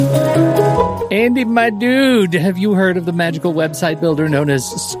Andy, my dude, have you heard of the magical website builder known as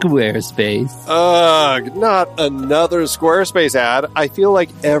Squarespace? Ugh, not another Squarespace ad. I feel like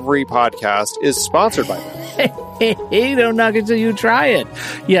every podcast is sponsored by them. Hey, don't knock it till you try it.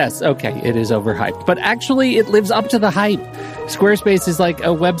 Yes, okay, it is overhyped, but actually it lives up to the hype. Squarespace is like a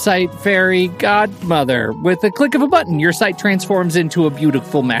website fairy godmother. With a click of a button, your site transforms into a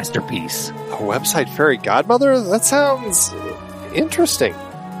beautiful masterpiece. A website fairy godmother? That sounds interesting.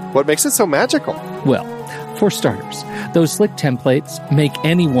 What makes it so magical? Well, for starters, those slick templates make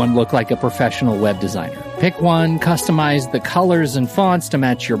anyone look like a professional web designer. Pick one, customize the colors and fonts to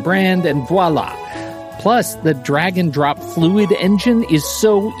match your brand, and voila. Plus, the drag-and-drop Fluid engine is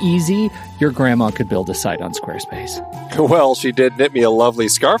so easy, your grandma could build a site on Squarespace. Well, she did knit me a lovely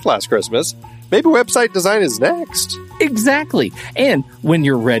scarf last Christmas. Maybe website design is next. Exactly. And when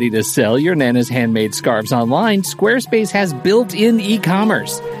you're ready to sell your Nana's handmade scarves online, Squarespace has built-in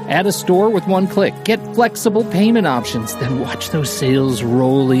e-commerce. Add a store with one click. Get flexible payment options. Then watch those sales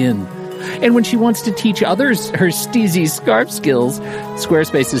roll in. And when she wants to teach others her steezy scarf skills,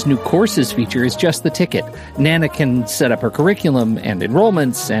 Squarespace's new courses feature is just the ticket. Nana can set up her curriculum and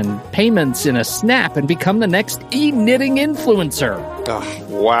enrollments and payments in a snap and become the next e-knitting influencer. Oh,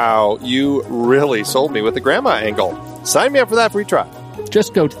 wow, you really sold me with the grandma angle. Sign me up for that free trial.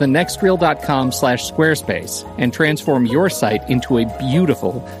 Just go to thenextreel.com/Squarespace and transform your site into a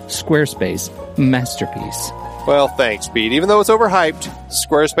beautiful Squarespace masterpiece. Well, thanks, Pete. Even though it's overhyped,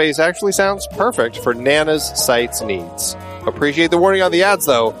 Squarespace actually sounds perfect for Nana's site's needs. Appreciate the warning on the ads,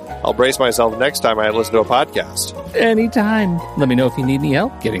 though. I'll brace myself next time I listen to a podcast. Anytime. Let me know if you need any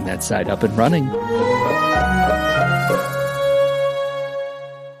help getting that site up and running.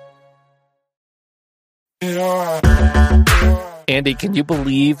 Andy, can you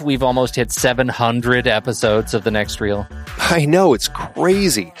believe we've almost hit 700 episodes of The Next Reel? I know, it's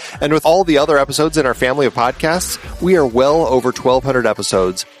crazy. And with all the other episodes in our family of podcasts, we are well over 1,200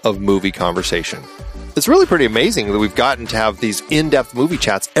 episodes of movie conversation. It's really pretty amazing that we've gotten to have these in-depth movie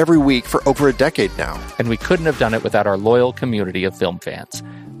chats every week for over a decade now. And we couldn't have done it without our loyal community of film fans.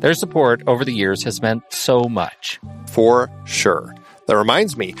 Their support over the years has meant so much. For sure. That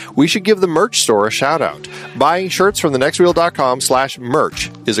reminds me, we should give the merch store a shout out. Buying shirts from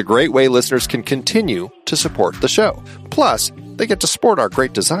thenextreel.com/merch is a great way listeners can continue to support the show. Plus, they get to sport our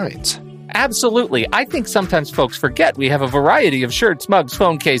great designs. Absolutely. I think sometimes folks forget we have a variety of shirts, mugs,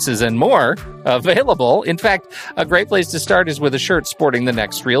 phone cases, and more available. In fact, a great place to start is with a shirt sporting the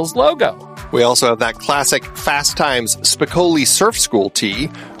Next Reel's logo. We also have that classic Fast Times Spicoli Surf School tee,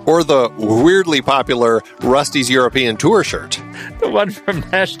 or the weirdly popular Rusty's European Tour shirt. The one from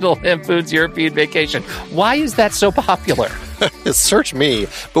National Lampoon's European Vacation. Why is that so popular? Search me,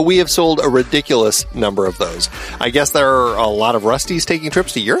 but we have sold a ridiculous number of those. I guess there are a lot of Rustys taking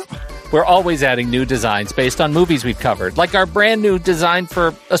trips to Europe? We're always adding new designs based on movies we've covered, like our brand new design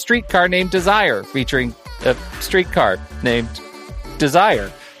for a streetcar named Desire, featuring a streetcar named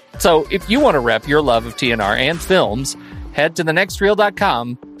Desire. So if you want to rep your love of TNR and films, head to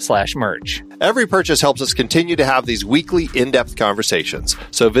thenextreel.com/merch. Every purchase helps us continue to have these weekly in-depth conversations.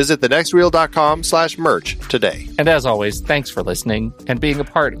 So visit thenextreel.com/merch today. And as always, thanks for listening and being a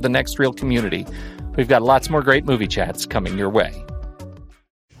part of the Next Reel community. We've got lots more great movie chats coming your way.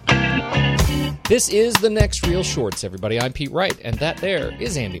 This is the Next Reel Shorts, everybody. I'm Pete Wright, and that there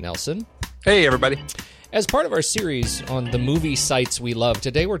is Andy Nelson. Hey, everybody. As part of our series on the movie sites we love,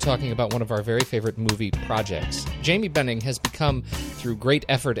 today we're talking about one of our very favorite movie projects. Jamie Benning has become, through great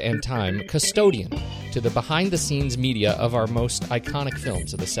effort and time, custodian to the behind-the-scenes media of our most iconic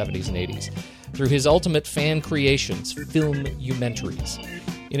films of the 70s and 80s, through his ultimate fan creations, Filmumentaries.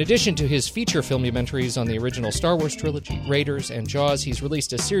 In addition to his feature filmumentaries on the original Star Wars trilogy, Raiders, and Jaws, he's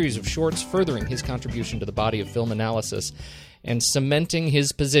released a series of shorts furthering his contribution to the body of film analysis and cementing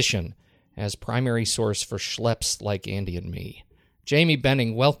his position as primary source for schleps like Andy and me. Jamie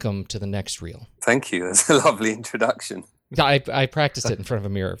Benning, welcome to the Next Reel. Thank you. That's a lovely introduction. I practiced it in front of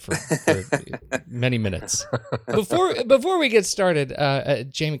a mirror for many minutes. Before we get started,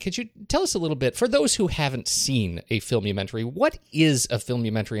 Jamie, could you tell us a little bit, for those who haven't seen a filmmumentary, what is a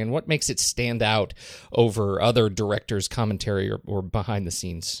filmmumentary and what makes it stand out over other directors' commentary or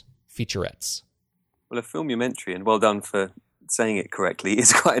behind-the-scenes featurettes? Well, a filmmumentary, and well done for saying it correctly,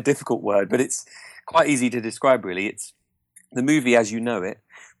 is quite a difficult word, but it's quite easy to describe, really. It's the movie as you know it,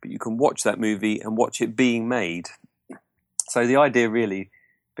 but you can watch that movie and watch it being made. So the idea really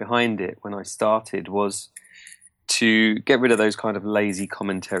behind it when I started was to get rid of those kind of lazy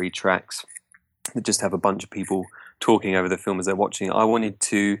commentary tracks that just have a bunch of people talking over the film as they're watching it. I wanted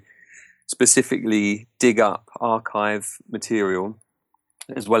to specifically dig up archive material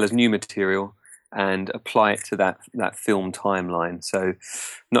as well as new material and apply it to that film timeline. So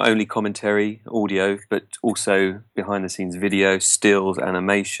not only commentary, audio, but also behind the scenes video, stills,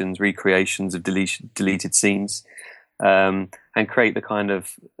 animations, recreations of deleted scenes, and create the kind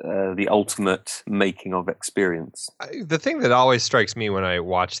of the ultimate making of experience. The thing that always strikes me when I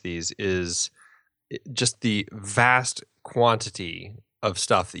watch these is just the vast quantity of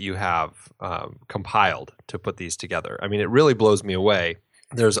stuff that you have compiled to put these together. I mean, it really blows me away.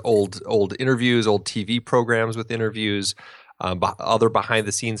 There's old interviews, old TV programs with interviews, other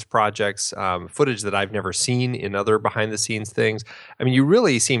behind-the-scenes projects, footage that I've never seen in other behind-the-scenes things. I mean, you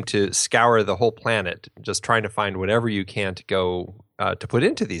really seem to scour the whole planet, just trying to find whatever you can to go to put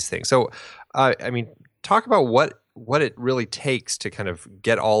into these things. So, I mean, talk about what it really takes to kind of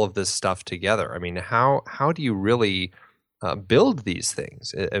get all of this stuff together. I mean, how do you really build these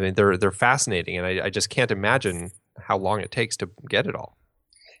things? I mean, they're fascinating, and I just can't imagine how long it takes to get it all.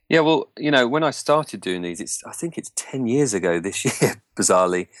 Yeah, well, when I started doing these, I think it's 10 years ago this year,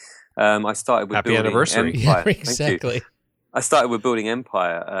 bizarrely. I started with Happy building anniversary. Empire. Yeah, exactly. I started with building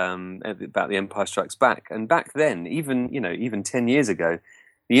Empire, about The Empire Strikes Back. And back then, even 10 years ago,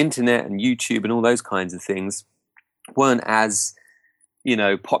 the internet and YouTube and all those kinds of things weren't as,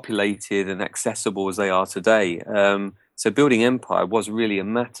 populated and accessible as they are today. So building Empire was really a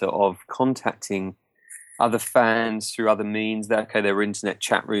matter of contacting other fans through other means. There were internet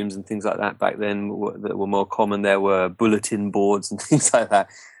chat rooms and things like that back then that were more common. There were bulletin boards and things like that,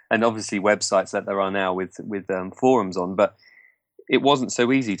 and obviously websites that there are now with forums on. But it wasn't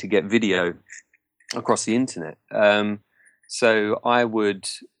so easy to get video across the internet. So I would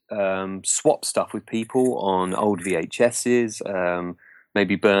swap stuff with people on old VHSs,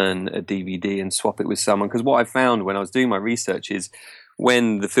 maybe burn a DVD and swap it with someone. Because what I found when I was doing my research is,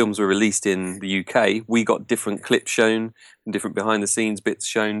 when the films were released in the UK, we got different clips shown and different behind-the-scenes bits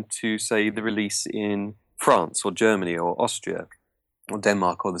shown to, say, the release in France or Germany or Austria or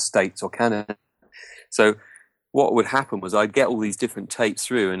Denmark or the States or Canada. So what would happen was I'd get all these different tapes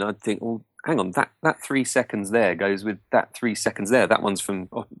through, and I'd think, well, hang on, that 3 seconds there goes with that 3 seconds there. That one's from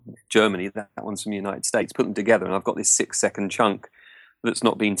Germany, that one's from the United States. Put them together, and I've got this 6-second chunk that's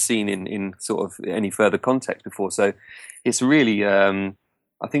not been seen in sort of any further context before. So it's really, I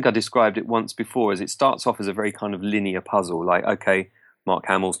think I described it once before as it starts off as a very kind of linear puzzle. Like, okay, Mark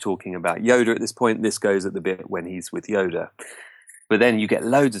Hamill's talking about Yoda at this point. This goes at the bit when he's with Yoda. But then you get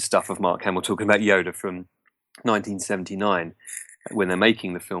loads of stuff of Mark Hamill talking about Yoda from 1979 when they're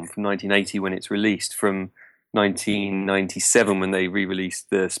making the film, from 1980 when it's released, from 1997 when they re-released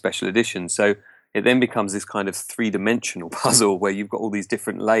the special edition. So it then becomes this kind of three-dimensional puzzle where you've got all these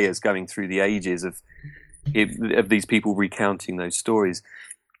different layers going through the ages of these people recounting those stories.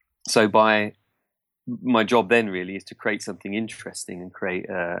 So my job then really is to create something interesting and create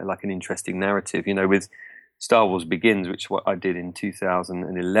like an interesting narrative. With Star Wars Begins, which what I did in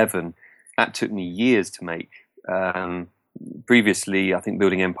 2011, that took me years to make. Previously, I think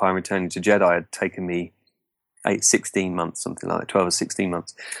building Empire and Returning to Jedi had taken me 16 months, something like that, 12 or 16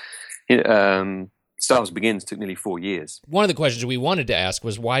 months. Star Wars Begins took nearly 4 years. One of the questions we wanted to ask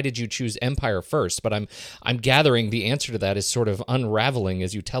was, why did you choose Empire first? But I'm gathering the answer to that is sort of unraveling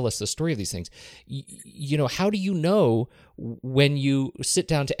as you tell us the story of these things. How do you know when you sit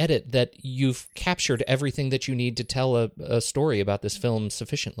down to edit that you've captured everything that you need to tell a story about this film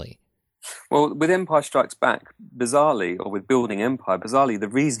sufficiently? Well, with Empire Strikes Back, bizarrely, or with Building Empire, bizarrely, the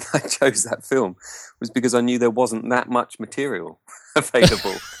reason I chose that film was because I knew there wasn't that much material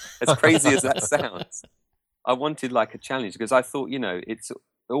available. As crazy as that sounds, I wanted like a challenge because I thought, it's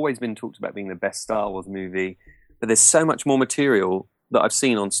always been talked about being the best Star Wars movie, but there's so much more material that I've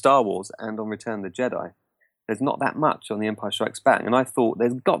seen on Star Wars and on Return of the Jedi. There's not that much on The Empire Strikes Back, and I thought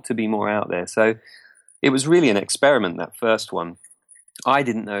there's got to be more out there. So it was really an experiment, that first one. I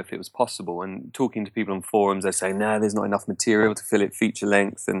didn't know if it was possible, and talking to people on forums, they say, no, there's not enough material to fill it feature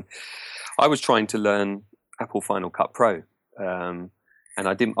length, and I was trying to learn Apple Final Cut Pro. And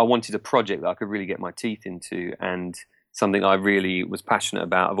I wanted a project that I could really get my teeth into, and something I really was passionate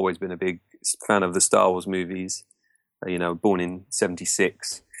about. I've always been a big fan of the Star Wars movies. Born in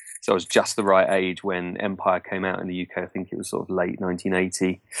 76. So I was just the right age when Empire came out in the UK. I think it was sort of late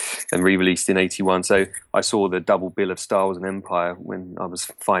 1980 and re-released in 81. So I saw the double bill of Star Wars and Empire when I was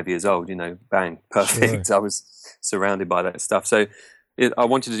 5 years old, bang, perfect. Sure. I was surrounded by that stuff. So I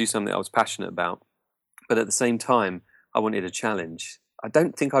wanted to do something I was passionate about. But at the same time, I wanted a challenge. I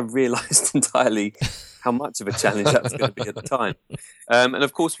don't think I realised entirely how much of a challenge that was going to be at the time. And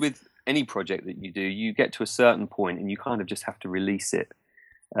of course, with any project that you do, you get to a certain point and you kind of just have to release it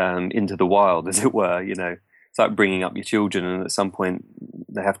into the wild, as it were. it's like bringing up your children, and at some point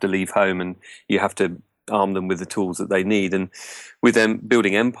they have to leave home, and you have to arm them with the tools that they need. And with them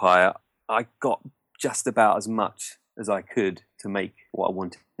building Empire, I got just about as much as I could to make what I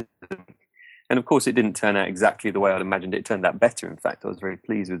wanted to make. And of course, it didn't turn out exactly the way I'd imagined it. It turned out better. In fact, I was very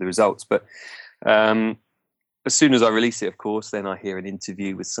pleased with the results. But as soon as I release it, of course, then I hear an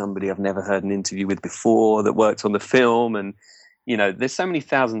interview with somebody I've never heard an interview with before that worked on the film. And, there's so many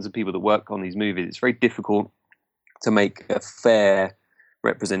thousands of people that work on these movies. It's very difficult to make a fair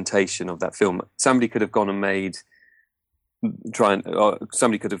representation of that film. Somebody could have gone and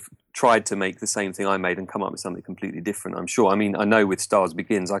somebody could have tried to make the same thing I made and come up with something completely different, I'm sure. I mean, I know with Star Wars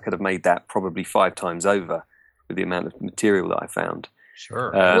Begins, I could have made that probably 5 times over with the amount of material that I found.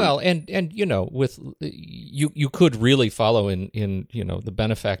 Sure. Well, and with you could really follow in the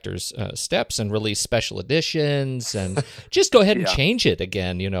benefactor's steps and release special editions and just go ahead and change it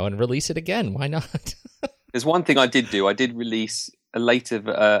again, and release it again. Why not? There's one thing I did do. I did release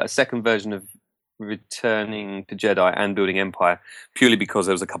a second version of Returning to Jedi and Building Empire, purely because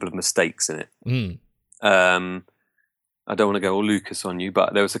there was a couple of mistakes in it. I don't want to go all Lucas on you,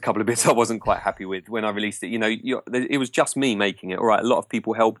 but there was a couple of bits I wasn't quite happy with when I released it. It was just me making it. All right, a lot of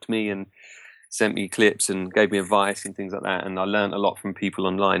people helped me and sent me clips and gave me advice and things like that, and I learned a lot from people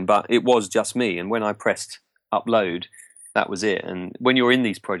online, but it was just me. And when I pressed upload, that was it. And when you're in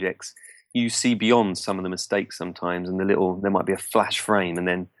these projects, you see beyond some of the mistakes sometimes, and there might be a flash frame, and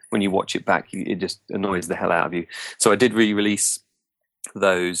then when you watch it back, it just annoys the hell out of you. So I did re-release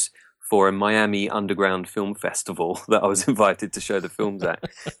those for a Miami Underground Film Festival that I was invited to show the films at,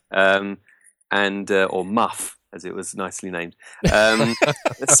 or MUFF, as it was nicely named.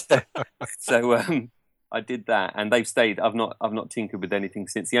 So I did that, and they've stayed. I've not tinkered with anything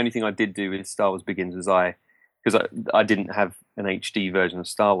since. The only thing I did do with Star Wars Begins was because I didn't have an HD version of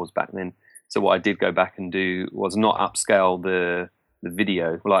Star Wars back then. So what I did go back and do was not upscale the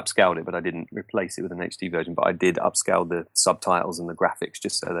video. Well, I upscaled it, but I didn't replace it with an HD version. But I did upscale the subtitles and the graphics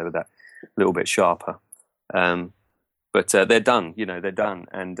just so they were that little bit sharper. But they're done. They're done.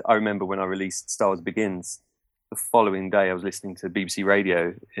 And I remember when I released Star Wars Begins, the following day I was listening to BBC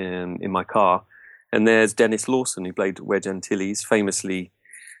Radio in my car, and there's Dennis Lawson, who played Wedge Antilles, famously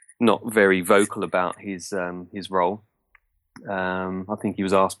not very vocal about his role. I think he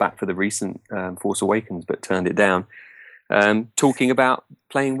was asked back for the recent Force Awakens, but turned it down. Talking about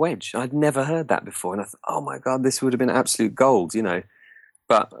playing Wedge. I'd never heard that before, and I thought, oh my God, this would have been absolute gold,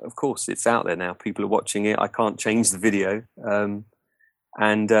 But of course, it's out there now. People are watching it. I can't change the video.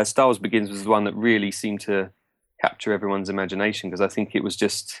 And Star Wars Begins was the one that really seemed to capture everyone's imagination, because I think it was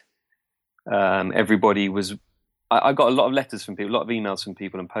just everybody was. I got a lot of letters from people, a lot of emails from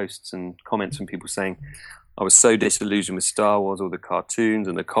people, and posts and comments from people saying, I was so disillusioned with Star Wars, all the cartoons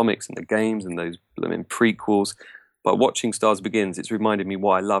and the comics and the games and those prequels. But watching Star Wars Begins, it's reminded me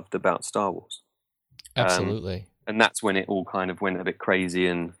what I loved about Star Wars. Absolutely. And that's when it all kind of went a bit crazy,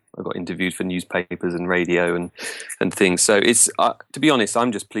 and I got interviewed for newspapers and radio and things. So it's to be honest,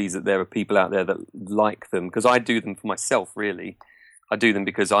 I'm just pleased that there are people out there that like them, because I do them for myself, really. I do them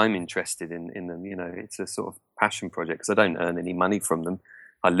because I'm interested in them. It's a sort of passion project, because I don't earn any money from them.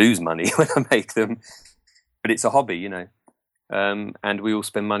 I lose money when I make them, but it's a hobby, and we all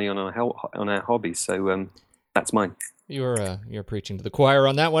spend money on our hobbies. So that's mine. You're preaching to the choir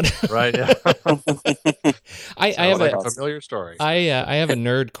on that one, right? Yeah. I have a familiar story. I have a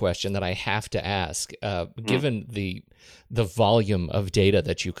nerd question that I have to ask. Given the volume of data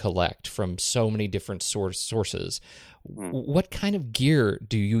that you collect from so many different sources, what kind of gear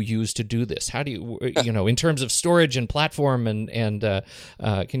do you use to do this? How do you, in terms of storage and platform, and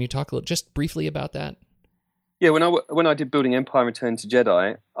can you talk just briefly about that? Yeah, when I did Building Empire and Return to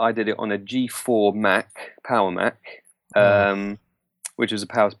Jedi, I did it on a G4 Mac, Power Mac, which was a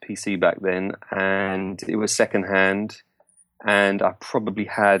Power PC back then, and it was secondhand, and I probably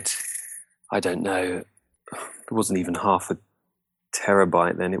had, I don't know, it wasn't even half a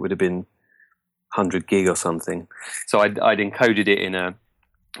terabyte then, it would have been 100 gig or something. So I'd encoded it in a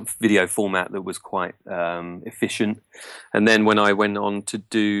video format that was quite efficient. And then when I went on to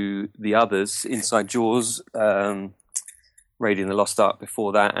do the others, Inside Jaws, Raiding the Lost Ark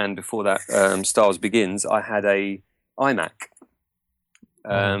before that, and before that Star Wars Begins, I had a iMac.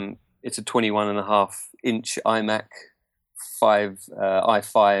 It's a 21.5-inch iMac,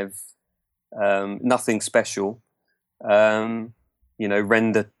 i5, nothing special.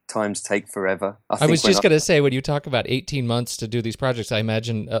 Render times take forever. I was just going to say, when you talk about 18 months to do these projects, I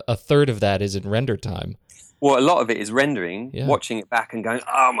imagine a third of that is in render time. Well, a lot of it is rendering, watching it back and going,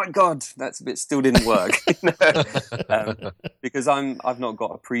 "Oh my God, that's a bit still didn't work," because I've not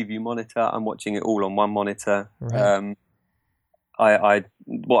got a preview monitor. I'm watching it all on one monitor. Right.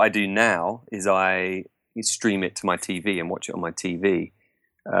 What I do now is I stream it to my TV and watch it on my TV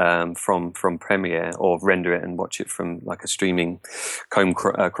from Premiere, or render it and watch it from like a streaming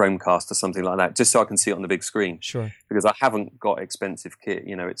Chromecast or something like that, just so I can see it on the big screen. Sure. Because I haven't got expensive kit.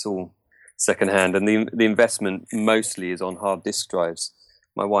 It's all secondhand, and the investment mostly is on hard disk drives.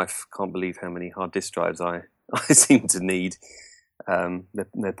 My wife can't believe how many hard disk drives I seem to need.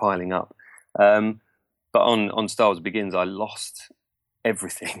 They're piling up. But on Star Wars Begins, I lost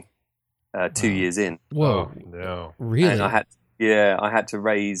everything 2 years in. Whoa! Oh, no, really? And I had to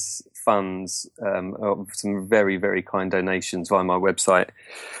raise funds of some very, very kind donations via my website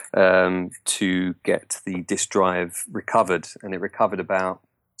to get the disk drive recovered, and it recovered about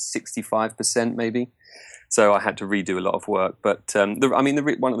 65% maybe. So I had to redo a lot of work. But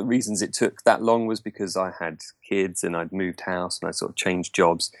one of the reasons it took that long was because I had kids and I'd moved house and I sort of changed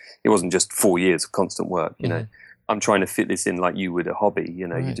jobs. It wasn't just 4 years of constant work, you know. I'm trying to fit this in like you would a hobby, you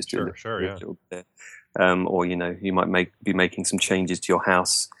just do a little bit. Or you might be making some changes to your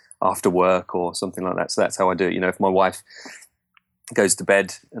house after work or something like that. So that's how I do it. If my wife goes to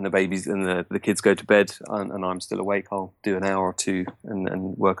bed and the babies and the kids go to bed and I'm still awake, I'll do an hour or two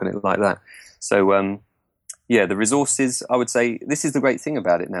and work on it like that. So the resources, I would say, this is the great thing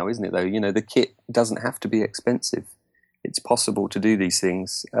about it now, isn't it, though? The kit doesn't have to be expensive. It's possible to do these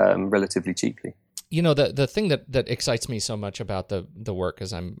things relatively cheaply. The thing that excites me so much about the work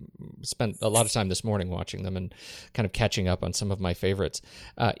is I'm spent a lot of time this morning watching them and kind of catching up on some of my favorites,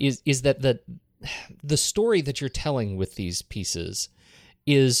 is that the story that you're telling with these pieces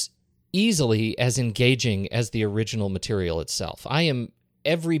is easily as engaging as the original material itself. I am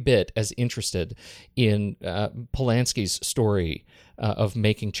every bit as interested in Polanski's story of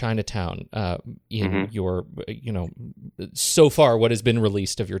making Chinatown in your, so far what has been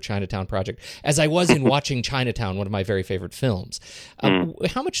released of your Chinatown project, as I was in watching Chinatown, one of my very favorite films.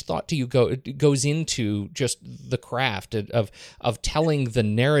 How much thought do you goes into just the craft of telling the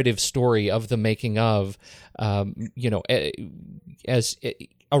narrative story of the making of, as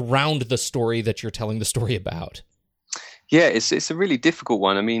around the story that you're telling the story about? Yeah, it's a really difficult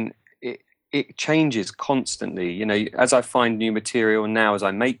one. I mean, it changes constantly. As I find new material, and now as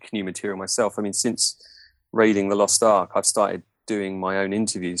I make new material myself. I mean, since Raiding the Lost Ark, I've started doing my own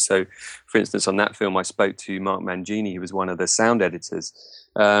interviews. So, for instance, on that film, I spoke to Mark Mangini, who was one of the sound editors,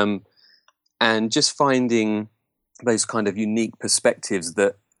 and just finding those kind of unique perspectives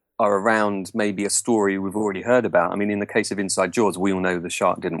that are around maybe a story we've already heard about. I mean, in the case of Inside Jaws, we all know the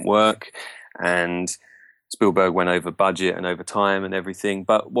shark didn't work, and Spielberg went over budget and over time and everything.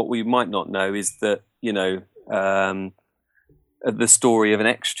 But what we might not know is that, the story of an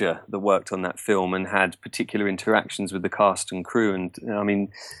extra that worked on that film and had particular interactions with the cast and crew. And I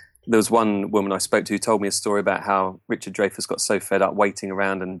mean, there was one woman I spoke to who told me a story about how Richard Dreyfuss got so fed up waiting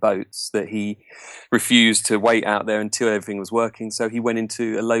around in boats that he refused to wait out there until everything was working. So he went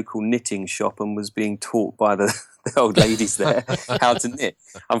into a local knitting shop and was being taught by the old ladies there how to knit.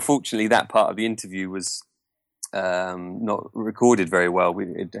 Unfortunately, that part of the interview was not recorded very well.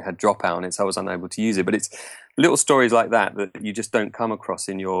 It had dropout on it, so I was unable to use it. But it's little stories like that you just don't come across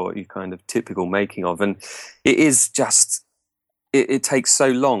in your kind of typical making of. And it is just, it takes so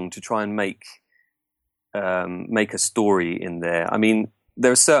long to try and make a story in there. I mean,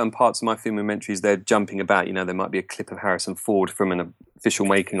 there are certain parts of my filmumentaries, they're jumping about. There might be a clip of Harrison Ford from an official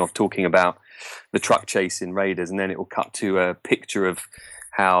making of talking about the truck chase in Raiders, and then it will cut to a picture of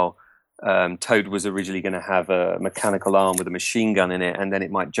how Toad was originally going to have a mechanical arm with a machine gun in it, and then it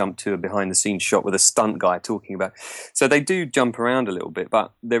might jump to a behind-the-scenes shot with a stunt guy talking about. So they do jump around a little bit,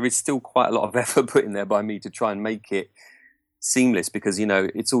 but there is still quite a lot of effort put in there by me to try and make it seamless, because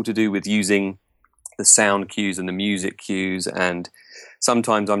it's all to do with using the sound cues and the music cues, and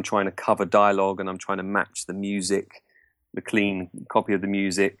sometimes I'm trying to cover dialogue and I'm trying to match the music, the clean copy of the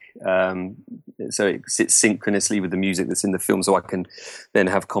music, so it sits synchronously with the music that's in the film, so I can then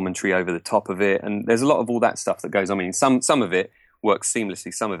have commentary over the top of it. And there's a lot of all that stuff that goes on. I mean, some of it works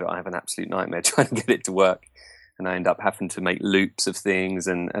seamlessly, some of it I have an absolute nightmare trying to get it to work, and I end up having to make loops of things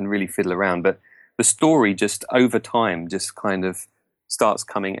and really fiddle around. But the story just over time just kind of starts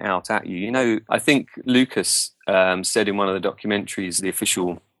coming out at you. I think Lucas said in one of the documentaries, the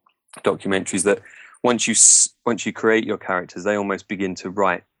official documentaries, that once you create your characters, they almost begin to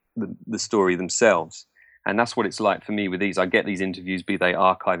write the story themselves. And that's what it's like for me with these. I get these interviews, be they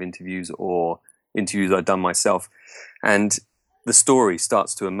archive interviews or interviews I've done myself, and the story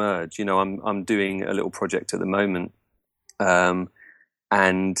starts to emerge. You know, I'm doing a little project at the moment,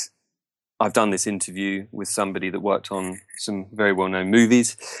 and I've done this interview with somebody that worked on some very well-known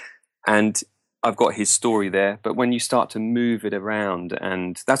movies, and I've got his story there. But when you start to move it around,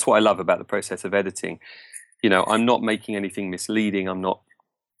 and that's what I love about the process of editing, you know, I'm not making anything misleading. I'm not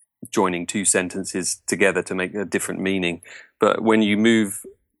joining two sentences together to make a different meaning. But when you move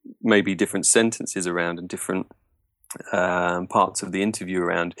maybe different sentences around and different parts of the interview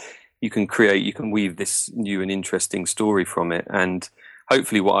around, you can weave this new and interesting story from it. And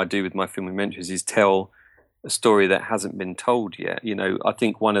hopefully what I do with my filmumentaries is tell a story that hasn't been told yet. You know, I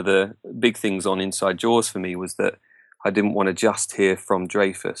think one of the big things on Inside Jaws for me was that I didn't want to just hear from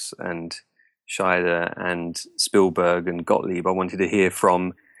Dreyfuss and Scheider and Spielberg and Gottlieb. I wanted to hear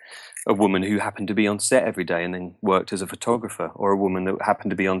from a woman who happened to be on set every day and then worked as a photographer, or a woman that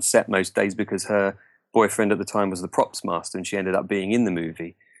happened to be on set most days because her boyfriend at the time was the props master and she ended up being in the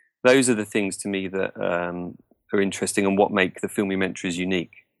movie. Those are the things to me that are interesting and what make the filmumentaries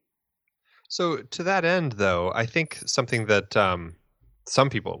unique. So to that end, though, I think something that some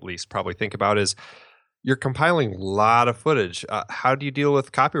people at least probably think about is you're compiling a lot of footage. How do you deal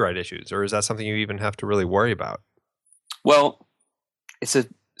with copyright issues, or is that something you even have to really worry about? Well, it's a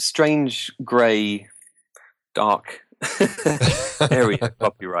strange, grey, dark area,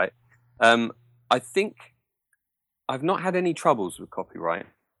 copyright. I think I've not had any troubles with copyright.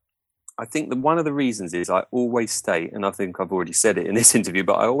 I think that one of the reasons is I always state, and I think I've already said it in this interview,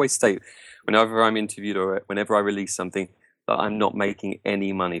 but I always state whenever I'm interviewed or whenever I release something that I'm not making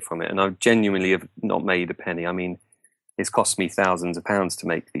any money from it. And I genuinely have not made a penny. I mean, it's cost me thousands of pounds to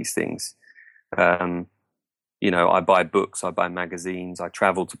make these things. You know, I buy books, I buy magazines, I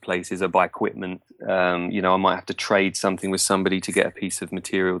travel to places, I buy equipment. You know, I might have to trade something with somebody to get a piece of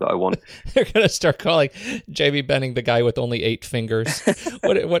material that I want. They're going to start calling Jamie Benning the guy with only 8 fingers.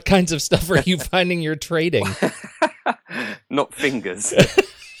 What kinds of stuff are you finding you're trading? Not fingers,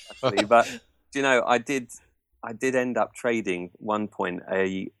 actually, but you know, I did end up trading one point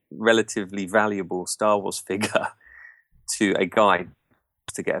a relatively valuable Star Wars figure to a guy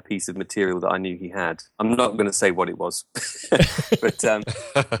to get a piece of material that I knew he had. I'm not going to say what it was, but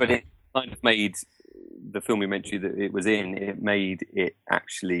it kind of made the filmumentary that it was in. It made it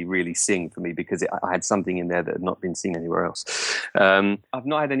actually really sing for me because I had something in there that had not been seen anywhere else. I've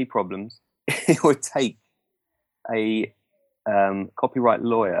not had any problems. It would take a copyright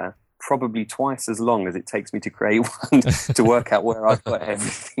lawyer probably twice as long as it takes me to create one to work out where I've got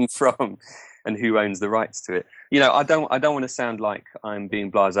everything from and who owns the rights to it. You know, I don't want to sound like I'm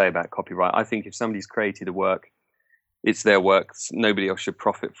being blasé about copyright. I think if somebody's created a work, it's their work. Nobody else should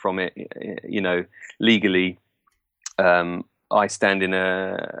profit from it. You know, legally, I stand in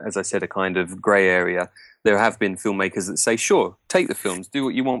as I said, a kind of grey area. There have been filmmakers that say, sure, take the films, do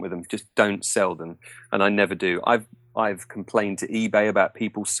what you want with them, just don't sell them. And I never do. I've complained to eBay about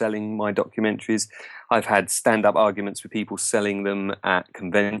people selling my documentaries. I've had stand-up arguments with people selling them at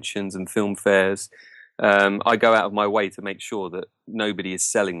conventions and film fairs. I go out of my way to make sure that nobody is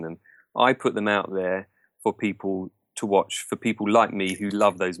selling them. I put them out there for people to watch, for people like me who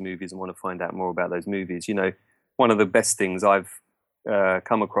love those movies and want to find out more about those movies. You know, one of the best things I've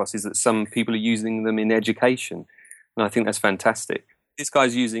come across is that some people are using them in education, and I think that's fantastic. This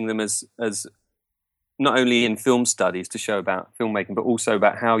guy's using them as not only in film studies to show about filmmaking, but also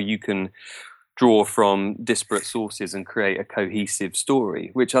about how you can draw from disparate sources and create a cohesive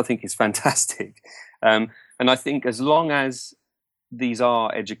story, which I think is fantastic. And I think as long as these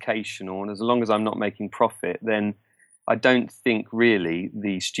are educational and as long as I'm not making profit, then I don't think really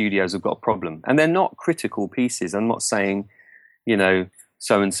the studios have got a problem. And they're not critical pieces. I'm not saying, you know,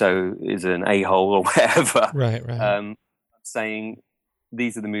 so-and-so is an a-hole or whatever. Right. I'm saying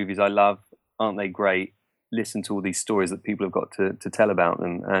these are the movies I love. Aren't they great? Listen to all these stories that people have got to tell about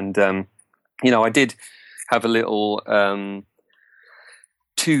them. And, you know, I did have a little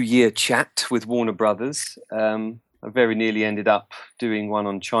 2-year chat with Warner Brothers. I very nearly ended up doing one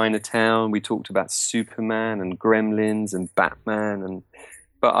on Chinatown. We talked about Superman and Gremlins and Batman.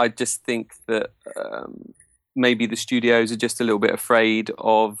 But I just think that maybe the studios are just a little bit afraid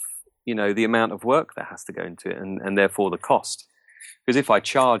of, you know, the amount of work that has to go into it and therefore the cost. Because if I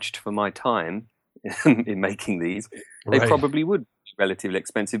charged for my time in making these, they probably would be relatively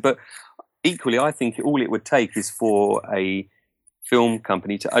expensive. But equally, I think all it would take is for a film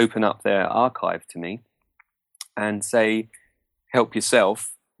company to open up their archive to me and say, help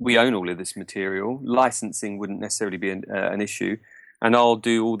yourself. We own all of this material. Licensing wouldn't necessarily be an issue. and I'll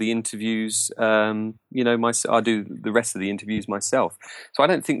do all the interviews. I'll do the rest of the interviews myself. So I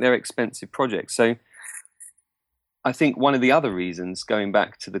don't think they're expensive projects. So I think one of the other reasons, going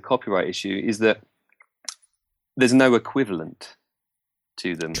back to the copyright issue, is that there's no equivalent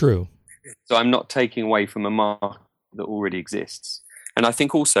to them. True. So I'm not taking away from a market that already exists. And I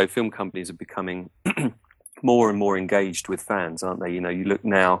think also film companies are becoming more and more engaged with fans, aren't they? You look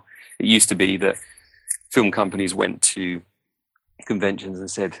now, it used to be that film companies went to conventions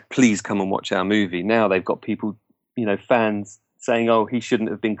and said, please come and watch our movie. Now they've got people, fans saying, oh, he shouldn't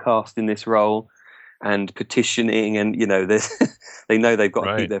have been cast in this role, and petitioning, and they know they've got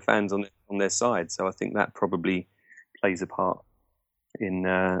to keep their fans on their side. So I think that probably plays a part in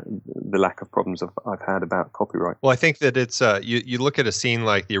the lack of problems I've had about copyright. Well, I think that it's you look at a scene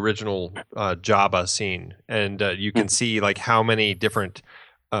like the original Jabba scene, and you can see like how many different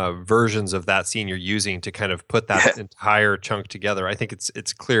versions of that scene you're using to kind of put that entire chunk together. I think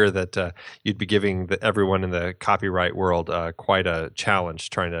it's clear that you'd be giving everyone in the copyright world quite a challenge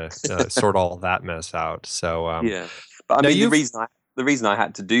trying to sort all that mess out. So but I mean, the reason I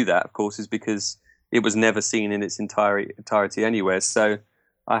had to do that, of course, is because it was never seen in its entirety anywhere. So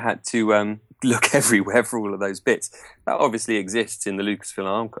I had to look everywhere for all of those bits. That obviously exists in the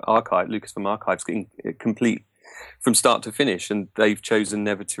Lucasfilm archives, complete from start to finish, and they've chosen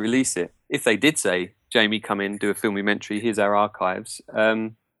never to release it. If they did say, Jamie, come in, do a filmumentary, here's our archives,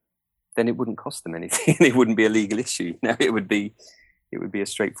 then it wouldn't cost them anything. It wouldn't be a legal issue. No, it would be a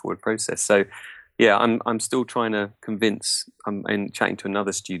straightforward process. So yeah, I'm still trying to convince. I'm chatting to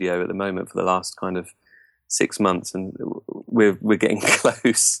another studio at the moment for the last kind of 6 months, and we're getting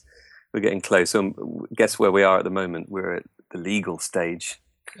close. We're getting close. So guess where we are at the moment? We're at the legal stage.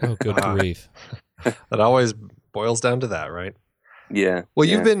 Oh, good grief! That always boils down to that, right? Yeah. Well,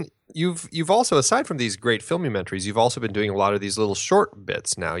 you've also, aside from these great filmumentaries, you've also been doing a lot of these little short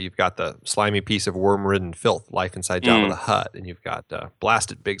bits now. You've got the slimy piece of worm-ridden filth, Life Inside Jabba the Hutt, and you've got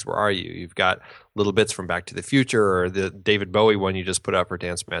Blasted Biggs, Where Are You? You've got little bits from Back to the Future, or the David Bowie one you just put up for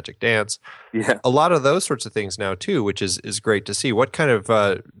Dance Magic Dance. Yeah. A lot of those sorts of things now too, which is great to see. What kind of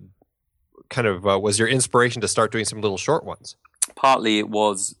was your inspiration to start doing some little short ones? Partly it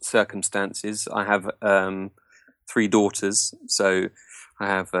was circumstances. I have 3 daughters, so I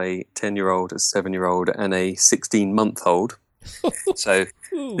have a 10-year-old, a 7-year-old, and a 16-month-old. So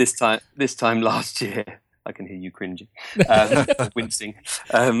this time last year, I can hear you cringing, wincing.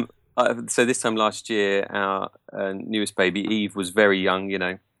 So this time last year, our newest baby, Eve, was very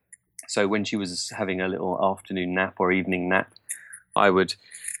young, So when she was having a little afternoon nap or evening nap, I would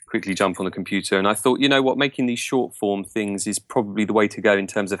quickly jump on the computer, and I thought, making these short form things is probably the way to go in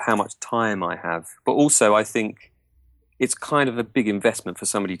terms of how much time I have. But also, I think it's kind of a big investment for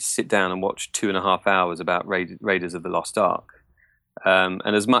somebody to sit down and watch 2.5 hours about Raiders of the Lost Ark. And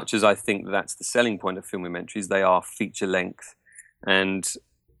as much as I think that's the selling point of filmumentaries, they are feature length, and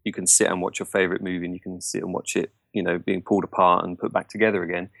you can sit and watch your favorite movie, and you can sit and watch it, being pulled apart and put back together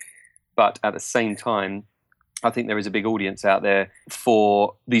again. But at the same time, I think there is a big audience out there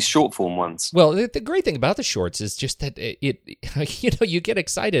for these short form ones. Well, the great thing about the shorts is just that you get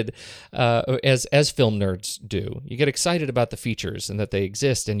excited as film nerds do. You get excited about the features and that they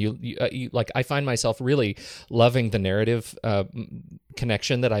exist, and you like. I find myself really loving the narrative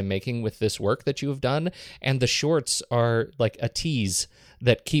connection that I'm making with this work that you have done, and the shorts are like a tease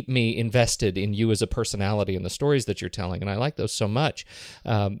that keep me invested in you as a personality and the stories that you're telling, and I like those so much.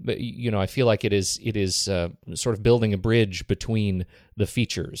 But, I feel like it is sort of building a bridge between the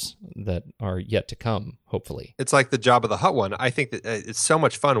features that are yet to come, hopefully. It's like the Jabba the Hutt one. I think that it's so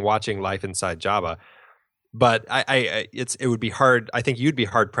much fun watching Life Inside Jabba, but it would be hard. I think you'd be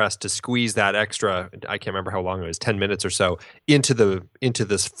hard pressed to squeeze that extra. I can't remember how long it was, 10 minutes or so, into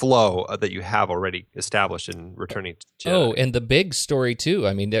this flow that you have already established in Returning to Jedi. Oh, and the Biggs story too.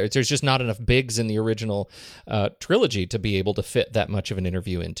 I mean, there's just not enough Biggs in the original trilogy to be able to fit that much of an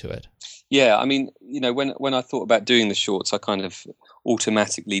interview into it. Yeah, I mean, when I thought about doing the shorts, I kind of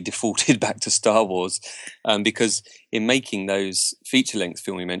automatically defaulted back to Star Wars, because in making those feature-length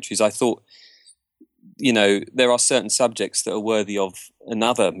filmumentaries, I thought, there are certain subjects that are worthy of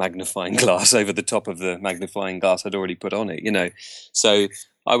another magnifying glass over the top of the magnifying glass I'd already put on it, So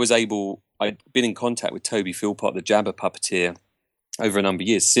I'd been in contact with Toby Philpott, the Jabba puppeteer, over a number of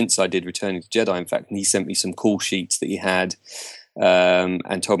years, since I did Returning to Jedi, in fact, and he sent me some call sheets that he had,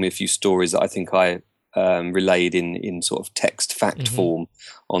 and told me a few stories that I think I relayed in sort of text fact form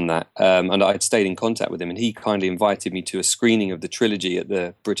on that. And I'd stayed in contact with him, and he kindly invited me to a screening of the trilogy at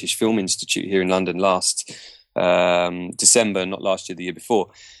the British Film Institute here in London last December, not last year, the year before.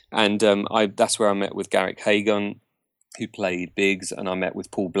 And that's where I met with Garrick Hagon, who played Biggs, and I met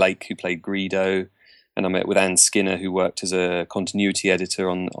with Paul Blake, who played Greedo, and I met with Ann Skinner, who worked as a continuity editor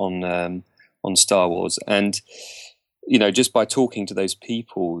on Star Wars. And just by talking to those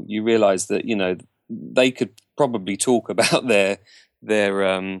people, you realise that they could probably talk about their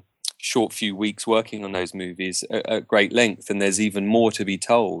short few weeks working on those movies at great length, and there's even more to be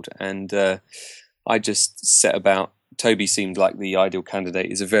told. And I just set about. Toby seemed like the ideal candidate.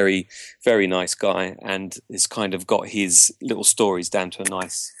 He's a very, very nice guy, and has kind of got his little stories down to a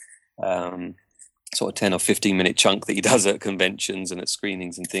nice sort of 10 or 15 minute chunk that he does at conventions and at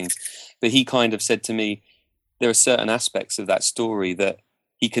screenings and things. But he kind of said to me, there are certain aspects of that story that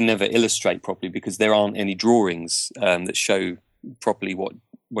he can never illustrate properly because there aren't any drawings that show properly what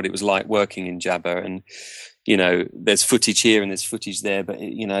it was like working in Jabba. And there's footage here and there's footage there, but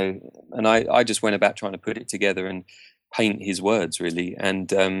and I just went about trying to put it together and paint his words, really.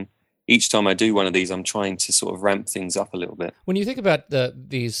 And each time I do one of these, I'm trying to sort of ramp things up a little bit. When you think about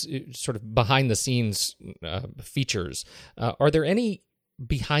these sort of behind-the-scenes features, are there any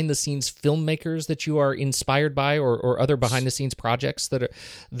behind-the-scenes filmmakers that you are inspired by, or other behind-the-scenes projects that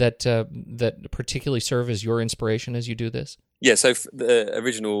particularly serve as your inspiration as you do this? Yeah, so the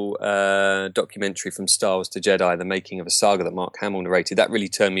original documentary From Star Wars to Jedi, The Making of a Saga that Mark Hamill narrated, that really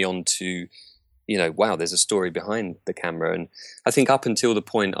turned me on to, wow, there's a story behind the camera. And I think up until the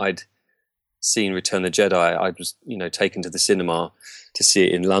point I'd seen Return of the Jedi, I was, taken to the cinema to see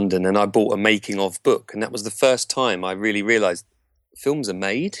it in London, and I bought a making of book. And that was the first time I really realised films are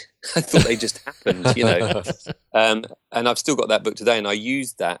made. I thought they just happened, and I've still got that book today, and I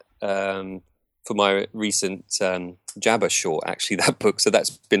used that for my recent Jabba short, actually, that book. So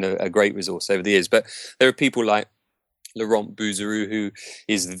that's been a great resource over the years. But there are people like Laurent Bouzereau, who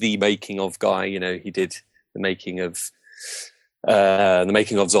is the making of guy. He did the making ofs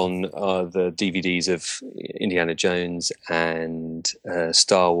on the DVDs of Indiana Jones and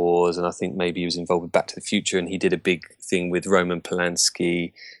Star Wars, and I think maybe he was involved with Back to the Future, and he did a big thing with Roman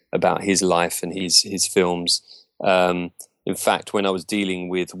Polanski about his life and his films. In fact, when I was dealing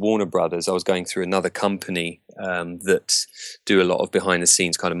with Warner Brothers, I was going through another company that do a lot of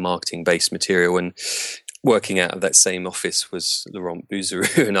behind-the-scenes kind of marketing-based material, and working out of that same office was Laurent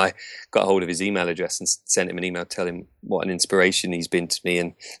Bouzereau, and I got hold of his email address and sent him an email telling him what an inspiration he's been to me.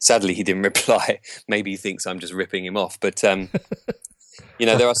 And sadly, he didn't reply. Maybe he thinks I'm just ripping him off. But,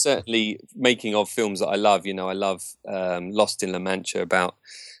 there are certainly making of films that I love. I love Lost in La Mancha, about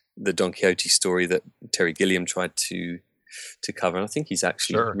the Don Quixote story that Terry Gilliam tried to cover. And I think he's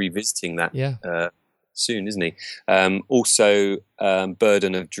actually revisiting that soon, isn't he? Also,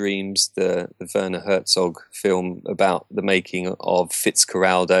 Burden of Dreams, the Werner Herzog film about the making of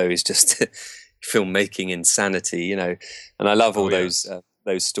Fitzcarraldo, is just filmmaking insanity, and I love all those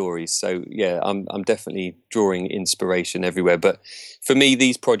stories. So yeah, I'm definitely drawing inspiration everywhere. But for me,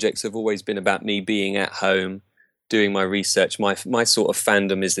 these projects have always been about me being at home, doing my research. My sort of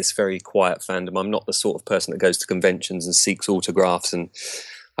fandom is this very quiet fandom. I'm not the sort of person that goes to conventions and seeks autographs, and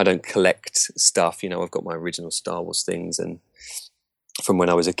I don't collect stuff. I've got my original Star Wars things and from when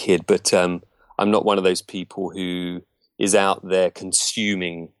I was a kid, but I'm not one of those people who is out there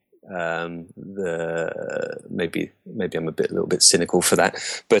consuming maybe I'm a little bit cynical for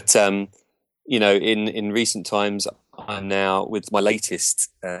that. But in recent times, I'm now with my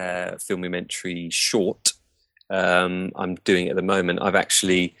latest filmimentary short. I'm doing it at the moment. I've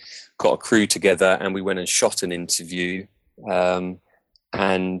actually got a crew together, and we went and shot an interview.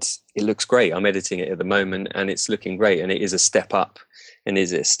 And it looks great. I'm editing it at the moment, and it's looking great. And it is a step up, and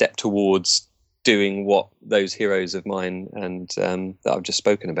is a step towards doing what those heroes of mine and that I've just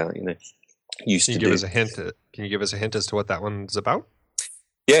spoken about, used to do. Can you give us a hint as to what that one's about?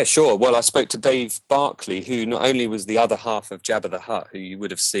 Yeah, sure. Well, I spoke to Dave Barclay, who not only was the other half of Jabba the Hutt, who you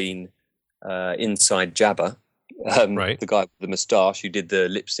would have seen inside Jabba, right, the guy with the moustache who did the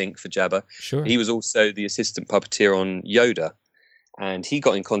lip sync for Jabba. Sure. He was also the assistant puppeteer on Yoda. And he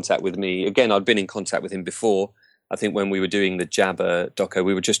got in contact with me. Again, I'd been in contact with him before. I think when we were doing the Jabba doco,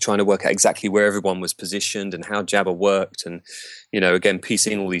 we were just trying to work out exactly where everyone was positioned and how Jabba worked. And, again,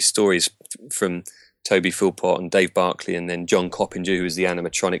 piecing all these stories from Toby Philpott and Dave Barclay, and then John Coppinger, who was the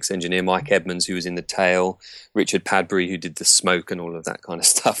animatronics engineer, Mike Edmonds, who was in the tail, Richard Padbury, who did the smoke and all of that kind of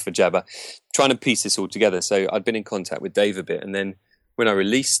stuff for Jabba, trying to piece this all together. So I'd been in contact with Dave a bit. And then when I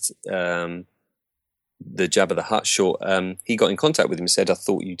released the Jabba the Hutt short, he got in contact with him and said, I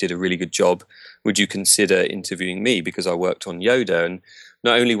thought you did a really good job. Would you consider interviewing me? Because I worked on Yoda. And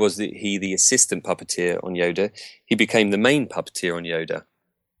not only was he the assistant puppeteer on Yoda, he became the main puppeteer on Yoda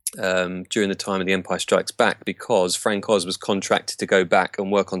during the time of The Empire Strikes Back, because Frank Oz was contracted to go back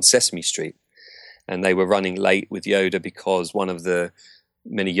and work on Sesame Street. and they were running late with Yoda because one of the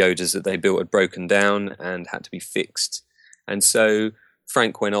many Yodas that they built had broken down and had to be fixed. And so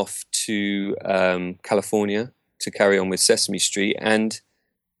Frank went off to California to carry on with Sesame Street, and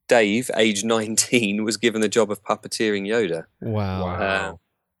Dave, age 19, was given the job of puppeteering Yoda. Wow.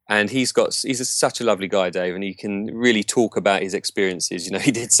 And he's such a lovely guy, Dave, and he can really talk about his experiences. You know,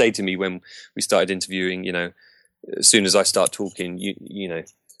 he did say to me when we started interviewing, you know, as soon as I start talking, you know,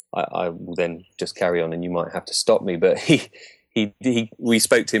 I will then just carry on, and you might have to stop me. But we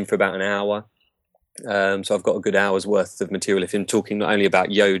spoke to him for about an hour. So I've got a good hour's worth of material of him talking not only about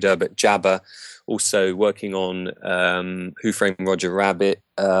Yoda, but Jabba, also working on Who Framed Roger Rabbit,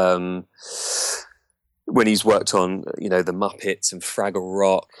 when he's worked on, you know, The Muppets and Fraggle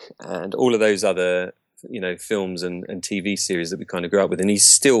Rock and all of those other, you know, films and TV series that we kind of grew up with. And he's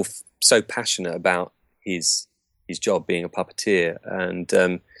still so passionate about his job being a puppeteer.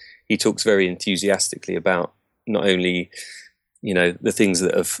 And he talks very enthusiastically about not only, you know, the things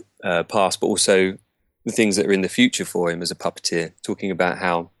that have passed, but also the things that are in the future for him as a puppeteer, talking about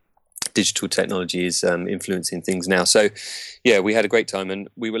how digital technology is influencing things now. So, yeah, we had a great time, and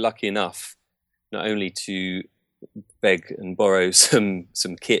we were lucky enough not only to beg and borrow some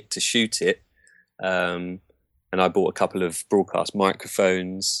kit to shoot it, and I bought a couple of broadcast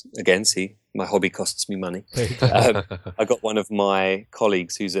microphones. Again, see, my hobby costs me money. I got one of my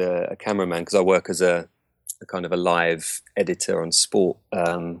colleagues who's a cameraman, because I work as a kind of a live editor on sport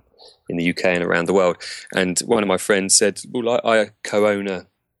in the UK and around the world. And one of my friends said, well, I co-own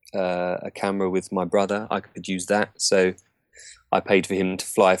a camera with my brother. I could use that. So I paid for him to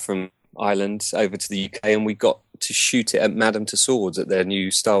fly from Ireland over to the UK, and we got to shoot it at Madame Tussauds at their new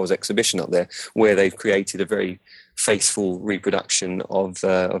Star Wars exhibition up there, where they've created a very faithful reproduction of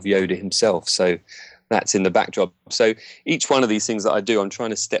Yoda himself. So that's in the backdrop. So each one of these things that I do, I'm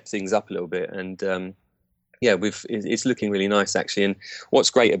trying to step things up a little bit, and yeah, it's looking really nice, actually. And what's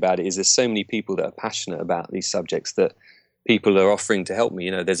great about it is there's so many people that are passionate about these subjects that people are offering to help me.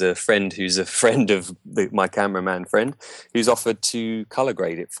 You know, there's a friend who's a friend of my cameraman friend who's offered to color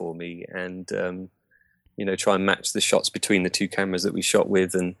grade it for me and, you know, try and match the shots between the two cameras that we shot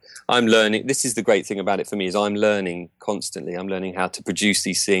with. And I'm learning. This is the great thing about it for me, is I'm learning constantly. I'm learning how to produce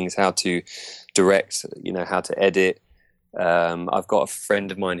these things, how to direct, you know, how to edit. I've got a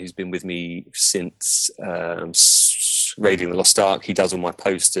friend of mine who's been with me since Raiding the Lost Ark. He does all my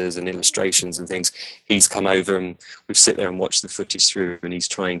posters and illustrations and things. He's come over and we've sit there and watched the footage through, and he's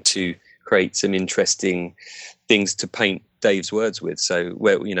trying to create some interesting things to paint Dave's words with. So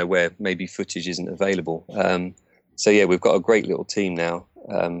where maybe footage isn't available. So yeah, we've got a great little team now,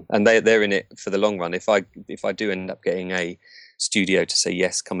 and they're in it for the long run. If I do end up getting a studio to say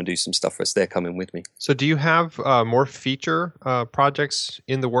yes, come and do some stuff for us, they're coming with me. So do you have more feature projects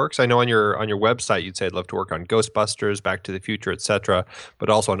in the works? I know on your website you'd say I'd love to work on Ghostbusters, Back to the Future, etc., but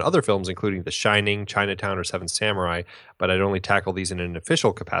also on other films including The Shining, Chinatown, or Seven Samurai, but I'd only tackle these in an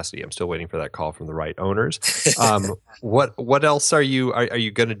official capacity. I'm still waiting for that call from the right owners. What else are you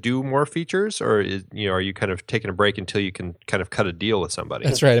going to do more features, or are you kind of taking a break until you can kind of cut a deal with somebody?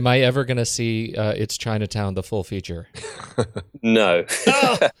 That's right. Am I ever going to see It's Chinatown, the full feature? No.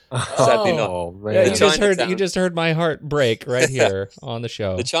 Sadly not. Man. Yeah, you just heard my heart break right here on the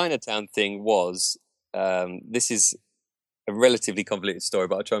show. The Chinatown thing was, this is a relatively convoluted story,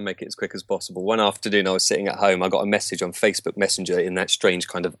 but I'll try and make it as quick as possible. One afternoon I was sitting at home, I got a message on Facebook Messenger in that strange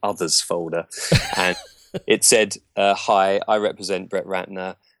kind of others folder, and it said, hi, I represent Brett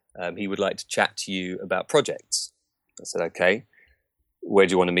Ratner. He would like to chat to you about projects. I said, okay. Where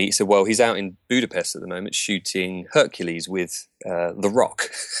do you want to meet? He said, well, he's out in Budapest at the moment shooting Hercules with The Rock.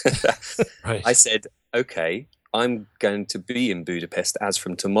 Right. I said, okay, I'm going to be in Budapest as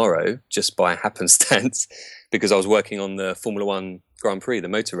from tomorrow, just by happenstance, because I was working on the Formula One Grand Prix, the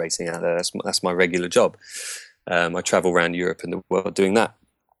motor racing out there. That's my regular job. I travel around Europe and the world doing that.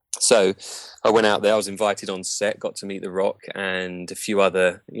 So I went out there, I was invited on set, got to meet The Rock and a few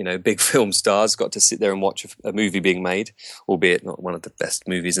other, big film stars, got to sit there and watch a movie being made, albeit not one of the best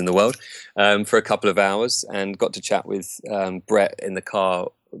movies in the world, for a couple of hours, and got to chat with Brett in the car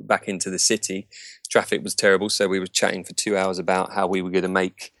back into the city. Traffic was terrible, so we were chatting for 2 hours about how we were going to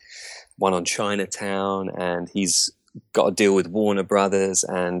make one on Chinatown, and he's got a deal with Warner Brothers,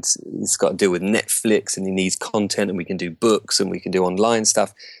 and he's got a deal with Netflix, and he needs content, and we can do books, and we can do online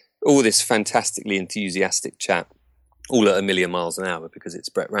stuff. All this fantastically enthusiastic chat, all at 1,000,000 miles an hour because it's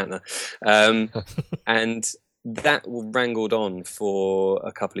Brett Ratner. And that wrangled on for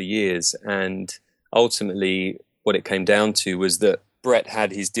a couple of years. And ultimately what it came down to was that Brett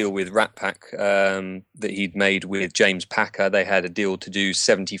had his deal with Rat Pack that he'd made with James Packer. They had a deal to do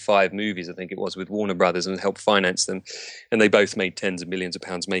 75 movies, I think it was, with Warner Brothers and help finance them. And they both made tens of millions of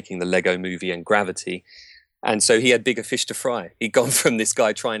pounds making the Lego Movie and Gravity. And so he had bigger fish to fry. He'd gone from this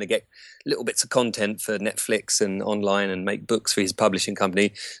guy trying to get little bits of content for Netflix and online and make books for his publishing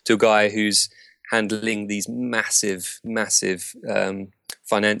company to a guy who's handling these massive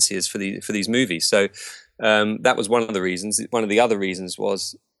financiers for these movies. So that was one of the reasons. One of the other reasons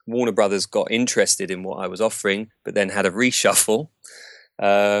was Warner Brothers got interested in what I was offering, but then had a reshuffle.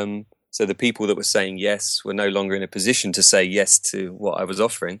 So the people that were saying yes were no longer in a position to say yes to what I was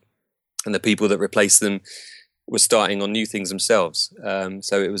offering. And the people that replaced them were starting on new things themselves.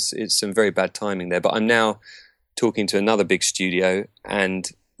 So it's some very bad timing there. But I'm now talking to another big studio, and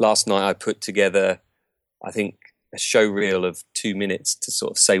last night I put together, I think, a show reel of 2 minutes to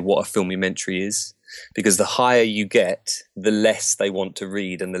sort of say what a filmumentary is. Because the higher you get, the less they want to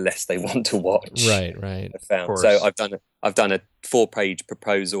read and the less they want to watch. Right. I found. So I've done a 4-page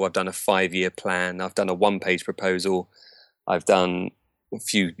proposal. I've done a 5-year plan. I've done a 1-page proposal. I've done a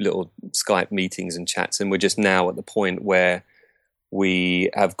few little Skype meetings and chats, and we're just now at the point where we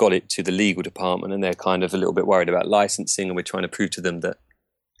have got it to the legal department, and they're kind of a little bit worried about licensing, and we're trying to prove to them that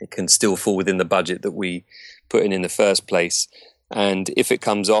it can still fall within the budget that we put in the first place. And if it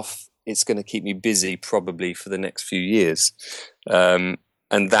comes off, it's going to keep me busy probably for the next few years. And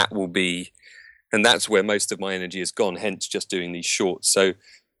that's where most of my energy has gone, hence just doing these shorts. So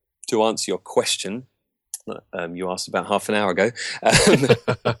to answer your question, you asked about half an hour ago,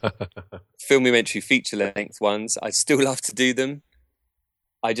 filmumentary feature-length ones, I still love to do them.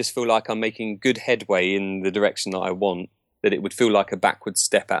 I just feel like I'm making good headway in the direction that I want, that it would feel like a backward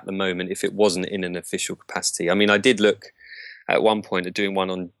step at the moment if it wasn't in an official capacity. I mean, I did look at one point at doing one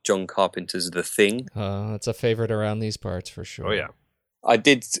on John Carpenter's The Thing. It's a favorite around these parts for sure. Oh, yeah. I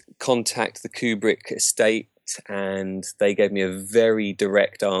did contact the Kubrick estate, and they gave me a very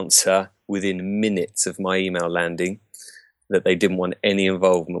direct answer within minutes of my email landing that they didn't want any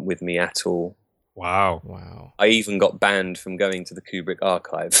involvement with me at all. Wow. I even got banned from going to the Kubrick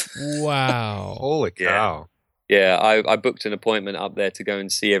archive. Wow. Holy cow. Yeah, I booked an appointment up there to go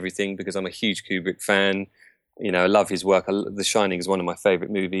and see everything because I'm a huge Kubrick fan. You know, I love his work. The Shining is one of my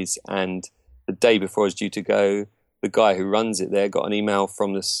favorite movies. And the day before I was due to go, the guy who runs it there got an email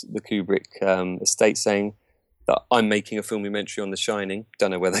from the Kubrick estate saying that I'm making a filmumentary on The Shining.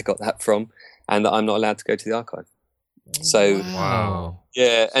 Don't know where they got that from. And that I'm not allowed to go to the archive. So, wow.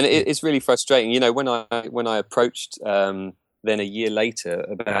 Yeah, and it's really frustrating. You know, when I approached then a year later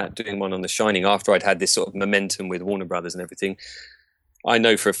about doing one on The Shining, after I'd had this sort of momentum with Warner Brothers and everything, I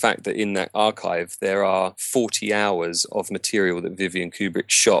know for a fact that in that archive there are 40 hours of material that Vivian Kubrick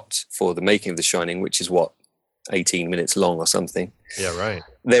shot for the making of The Shining, which is 18 minutes long or something. Yeah, right.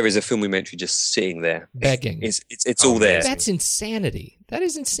 There is a filmumentary just sitting there, begging. It's all there. That's insanity. That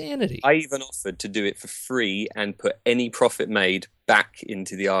is insanity. I even offered to do it for free and put any profit made back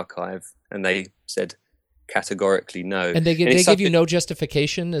into the archive, and they said categorically no. And they give you no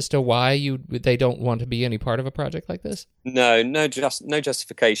justification as to why they don't want to be any part of a project like this? No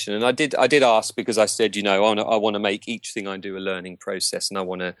justification. And I did ask, because I said, you know, I want to make each thing I do a learning process, and I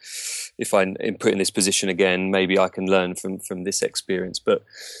want to, if I'm put in this position again, maybe I can learn from this experience. But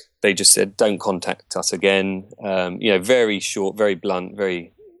they just said, don't contact us again. You know, very short, very blunt,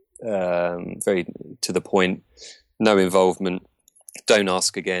 very to the point. No involvement. Don't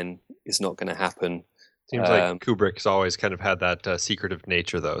ask again. It's not going to happen. Seems like Kubrick's always kind of had that secretive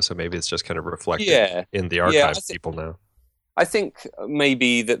nature, though. So maybe it's just kind of reflected in the archive people now. I think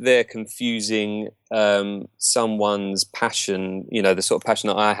maybe that they're confusing someone's passion, you know, the sort of passion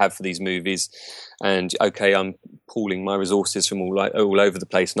that I have for these movies. And, okay, I'm pooling my resources from all over the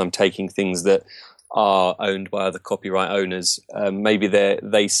place, and I'm taking things that are owned by other copyright owners. Maybe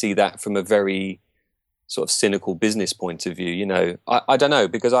they see that from a very sort of cynical business point of view. You know, I don't know,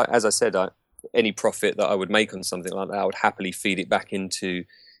 because as I said, any profit that I would make on something like that, I would happily feed it back into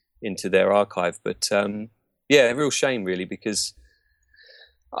their archive. But yeah, a real shame, really, because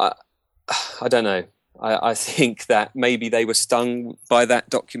I don't know. I think that maybe they were stung by that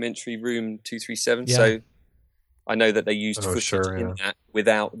documentary Room 237. Yeah. So I know that they used footage in that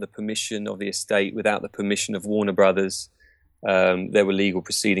without the permission of the estate, without the permission of Warner Brothers. There were legal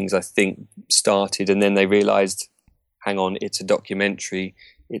proceedings, I think, started, and then they realised, hang on, it's a documentary.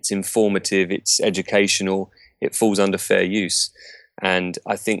 It's informative, it's educational, it falls under fair use. And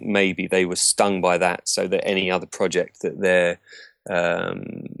I think maybe they were stung by that, so that any other project that they're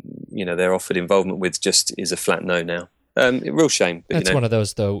offered involvement with just is a flat no now. Real shame. But, That's one of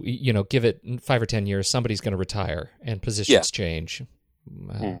those, though. Give it 5 or 10 years, somebody's going to retire and positions change.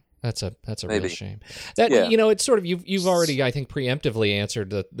 That's a real shame. That it's sort of you've already, I think, preemptively answered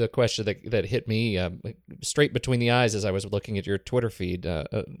the question that hit me straight between the eyes as I was looking at your Twitter feed,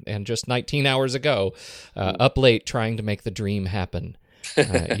 and just 19 hours ago, up late trying to make the dream happen.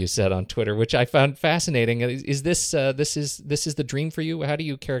 You said on Twitter, which I found fascinating. Is this is the dream for you? How do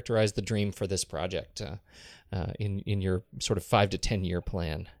you characterize the dream for this project in your sort of 5 to 10 year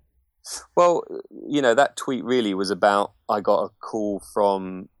plan? Well, that tweet really was about, I got a call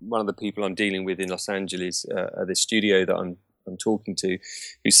from one of the people I'm dealing with in Los Angeles at the studio that I'm talking to,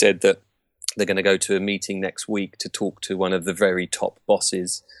 who said that they're going to go to a meeting next week to talk to one of the very top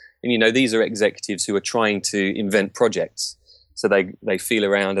bosses. And, these are executives who are trying to invent projects. So they feel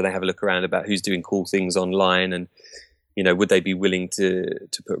around and they have a look around about who's doing cool things online and, would they be willing to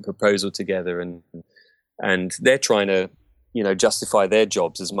put a proposal together, and they're trying to, justify their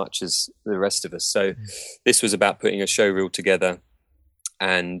jobs as much as the rest of us. So this was about putting a show reel together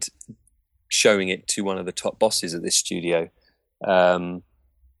and showing it to one of the top bosses at this studio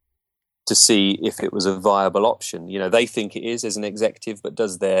to see if it was a viable option. They think it is as an executive, but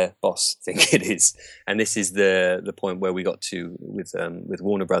does their boss think it is? And this is the point where we got to with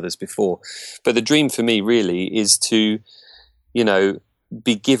Warner Brothers before. But the dream for me really is to,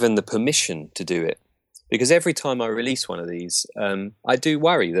 be given the permission to do it. Because every time I release one of these, I do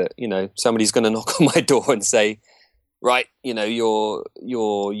worry that, somebody's going to knock on my door and say, right, you're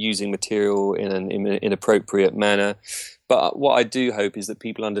using material in an inappropriate manner. But what I do hope is that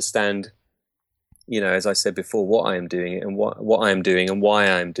people understand, as I said before, what I am doing and what I am doing and why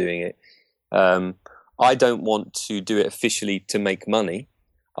I am doing it. I don't want to do it officially to make money.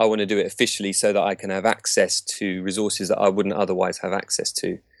 I want to do it officially so that I can have access to resources that I wouldn't otherwise have access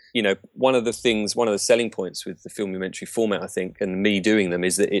to. One of the selling points with the filmumentary format, I think, and me doing them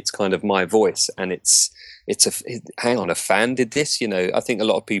is that it's kind of my voice, and hang on, a fan did this? I think a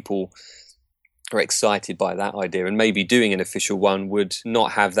lot of people are excited by that idea, and maybe doing an official one would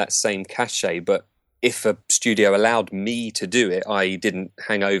not have that same cachet. But if a studio allowed me to do it, i.e. didn't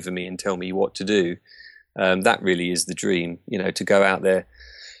hang over me and tell me what to do, that really is the dream, to go out there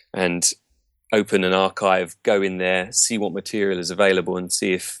and open an archive, go in there, see what material is available, and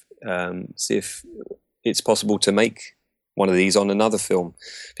see if it's possible to make one of these on another film.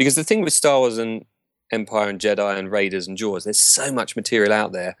 Because the thing with Star Wars and Empire and Jedi and Raiders and Jaws, there's so much material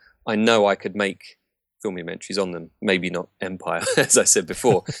out there. I know I could make filmumentaries on them. Maybe not Empire, as I said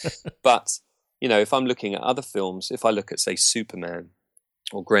before. But, if I'm looking at other films, if I look at, say, Superman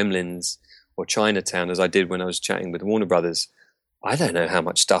or Gremlins or Chinatown, as I did when I was chatting with Warner Brothers, I don't know how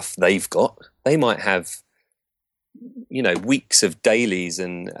much stuff they've got. They might have, weeks of dailies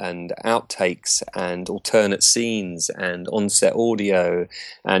and outtakes and alternate scenes and on-set audio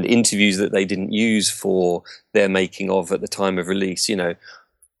and interviews that they didn't use for their making of at the time of release,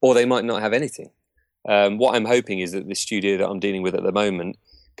 or they might not have anything. What I'm hoping is that the studio that I'm dealing with at the moment,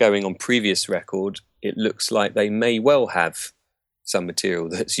 going on previous record, it looks like they may well have some material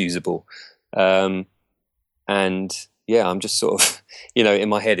that's usable. And yeah, I'm just sort of, in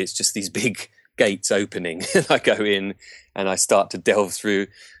my head, it's just these big gates opening, and I go in and I start to delve through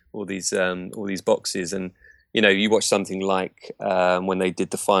all these boxes. And you watch something like when they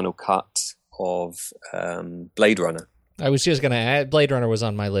did the final cut of Blade Runner. I was just going to add, Blade Runner was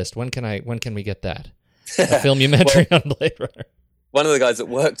on my list. When can we get that? A filmumentary on Blade Runner. One of the guys that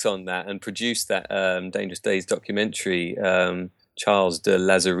worked on that and produced that Dangerous Days documentary, Charles de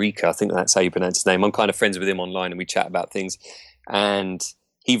Lazarica, I think that's how you pronounce his name. I'm kind of friends with him online and we chat about things. And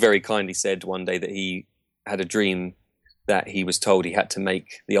he very kindly said one day that he had a dream that he was told he had to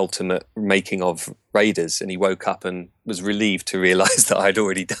make the ultimate making of Raiders, and he woke up and was relieved to realize that I'd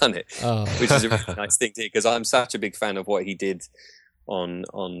already done it, which is a really nice thing to hear, because I'm such a big fan of what he did on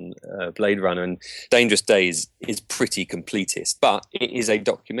Blade Runner. And Dangerous Days is pretty completist, but it is a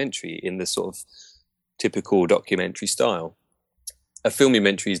documentary in the sort of typical documentary style. A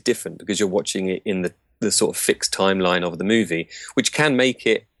filmumentary is different because you're watching it in the sort of fixed timeline of the movie, which can make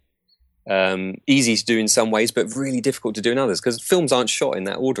it easy to do in some ways, but really difficult to do in others, because films aren't shot in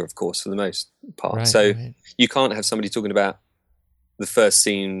that order, of course, for the most part. Right, so you can't have somebody talking about the first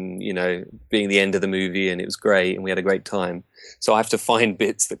scene, being the end of the movie and it was great and we had a great time. So I have to find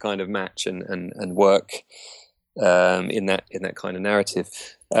bits that kind of match and work in that kind of narrative.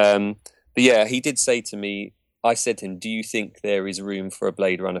 But yeah, he did say to me, I said to him, do you think there is room for a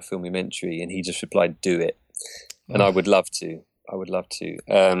Blade Runner filmumentary? And he just replied, do it. And I would love to.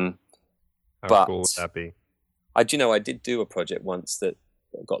 How cool would that be? I did do a project once that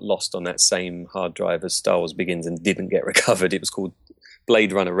got lost on that same hard drive as Star Wars Begins and didn't get recovered. It was called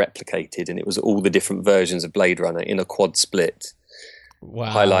Blade Runner Replicated, and it was all the different versions of Blade Runner in a quad split.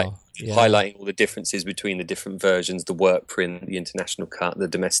 Wow. Highlighting all the differences between the different versions, the work print, the international cut, the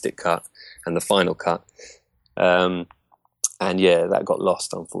domestic cut, and the final cut. And yeah, that got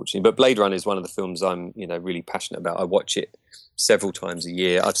lost, unfortunately. But Blade Runner is one of the films I'm, really passionate about. I watch it several times a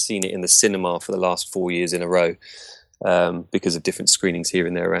year. I've seen it in the cinema for the last 4 years in a row because of different screenings here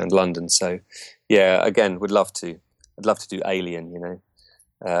and there around London. So yeah, again, would love to. I'd love to do Alien,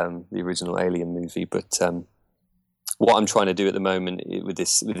 the original Alien movie. But what I'm trying to do at the moment with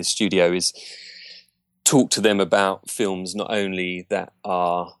this studio is talk to them about films not only that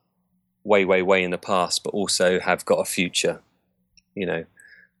are way, way, way in the past, but also have got a future.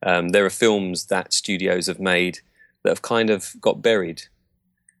 There are films that studios have made that have kind of got buried.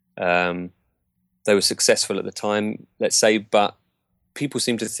 They were successful at the time, let's say, but people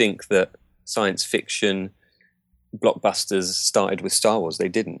seem to think that science fiction blockbusters started with Star Wars. They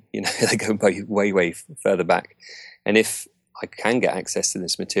didn't. They go way, way further back. And if I can get access to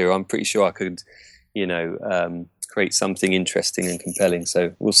this material, I'm pretty sure I could, create something interesting and compelling.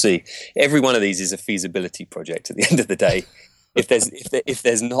 So we'll see. Every one of these is a feasibility project at the end of the day. If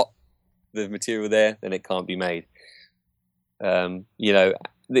there's not the material there, then it can't be made. One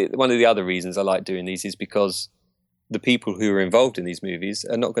of the other reasons I like doing these is because the people who are involved in these movies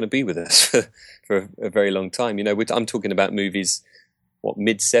are not going to be with us for a very long time. I'm talking about movies,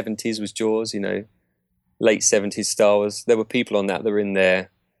 mid-70s was Jaws, late 70s Star Wars. There were people on that were in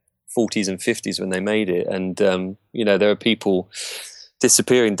their 40s and 50s when they made it. And, there are people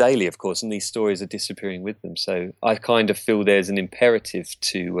disappearing daily, of course, and these stories are disappearing with them. So I kind of feel there's an imperative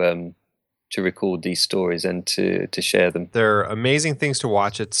to record these stories and to share them. They're amazing things to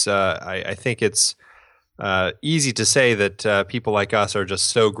watch. It's I think it's easy to say that people like us are just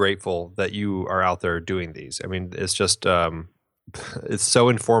so grateful that you are out there doing these. I mean, it's just it's so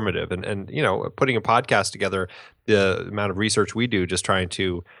informative, and putting a podcast together, the amount of research we do just trying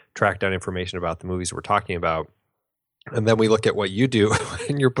to track down information about the movies we're talking about. And then we look at what you do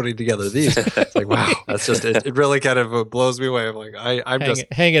and you're putting together these. It's like, wow, that's just, it really kind of blows me away. I'm like,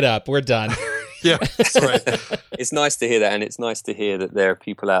 hang it up. We're done. Yeah, that's right. It's nice to hear that. And it's nice to hear that there are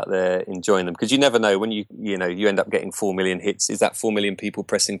people out there enjoying them, because you never know when you end up getting 4 million hits. Is that 4 million people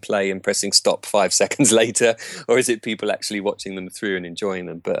pressing play and pressing stop 5 seconds later? Or is it people actually watching them through and enjoying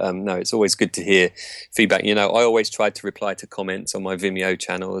them? But no, it's always good to hear feedback. I always try to reply to comments on my Vimeo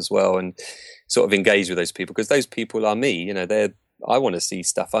channel as well, and sort of engage with those people, because those people are me. I want to see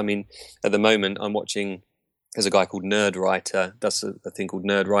stuff. I mean, at the moment I'm watching, there's a guy called Nerdwriter, does a thing called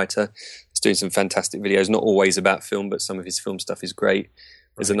Nerdwriter. He's doing some fantastic videos, not always about film, but some of his film stuff is great.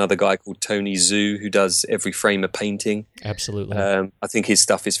 There's another guy called Tony Zhu who does Every Frame a Painting. Absolutely. I think his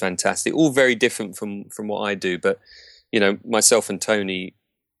stuff is fantastic. All very different from what I do, but myself and Tony,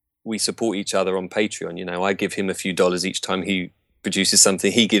 we support each other on Patreon. I give him a few dollars each time he produces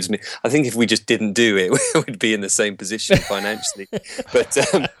something. He gives me. I think if we just didn't do it, we'd be in the same position financially. But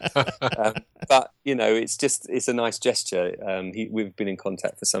it's a nice gesture. We've been in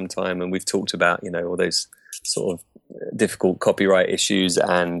contact for some time, and we've talked about all those sort of difficult copyright issues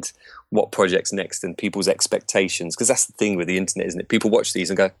and what projects next and people's expectations. Because that's the thing with the internet, isn't it? People watch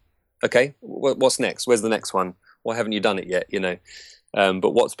these and go, "Okay, what's next? Where's the next one? Why haven't you done it yet?"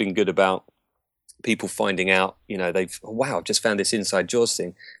 But what's been good about people finding out, I've just found this Inside Jaws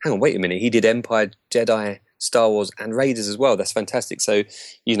thing. Hang on, wait a minute. He did Empire, Jedi, Star Wars, and Raiders as well. That's fantastic. So,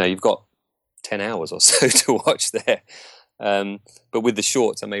 you've got 10 hours or so to watch there. But with the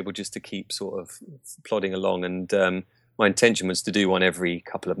shorts, I'm able just to keep sort of plodding along. And my intention was to do one every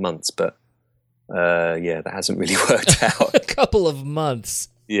couple of months, but that hasn't really worked out. A couple of months.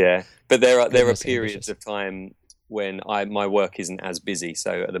 Yeah, but there are periods of time when my work isn't as busy.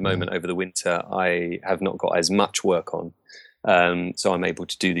 So at the moment over the winter, I have not got as much work on. So I'm able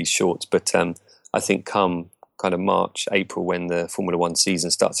to do these shorts. But I think come kind of March, April, when the Formula One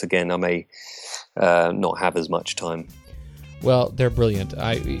season starts again, I may not have as much time. Well, they're brilliant.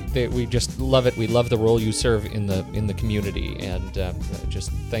 We just love it. We love the role you serve in the community, and just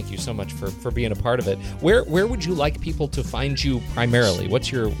thank you so much for being a part of it. Where would you like people to find you primarily?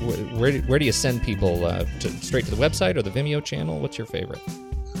 What's your where do you send people straight to the website or the Vimeo channel? What's your favorite?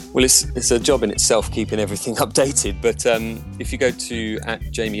 Well, it's a job in itself keeping everything updated. But if you go to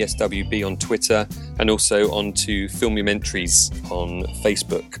 @JamieSWB on Twitter and also onto Filmumentaries on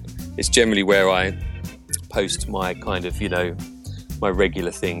Facebook, it's generally where I post my kind of, my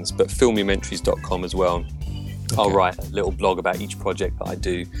regular things, but filmumentaries.com as well. Okay. I'll write a little blog about each project that I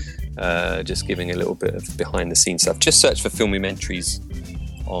do, just giving a little bit of behind the scenes stuff. Just search for Filmumentaries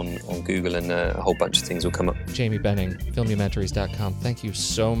on Google, and a whole bunch of things will come up. Jamie Benning, filmumentaries.com. Thank you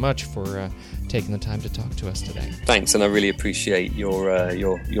so much for taking the time to talk to us today. Thanks, and I really appreciate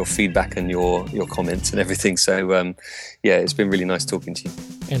your feedback and your comments and everything. So, it's been really nice talking to you.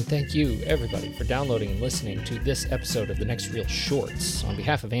 And thank you, everybody, for downloading and listening to this episode of The Next Reel Shorts. On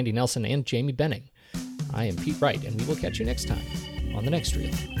behalf of Andy Nelson and Jamie Benning, I am Pete Wright, and we will catch you next time on The Next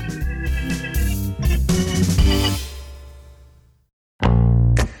Reel.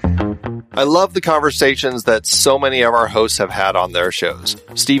 I love the conversations that so many of our hosts have had on their shows.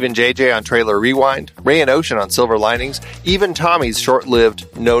 Steve and JJ on Trailer Rewind, Ray and Ocean on Silver Linings, even Tommy's short-lived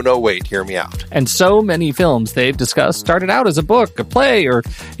No, Wait, Hear Me Out. And so many films they've discussed started out as a book, a play, or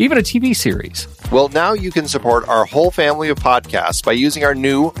even a TV series. Well, now you can support our whole family of podcasts by using our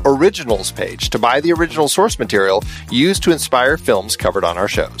new Originals page to buy the original source material used to inspire films covered on our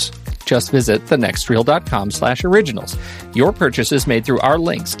shows. Just visit thenextreel.com/originals. Your purchases made through our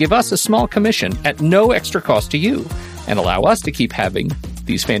links give us a small commission at no extra cost to you and allow us to keep having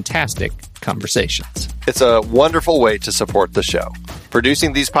these fantastic conversations. It's a wonderful way to support the show.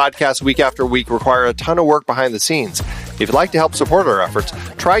 Producing these podcasts week after week require a ton of work behind the scenes. If you'd like to help support our efforts,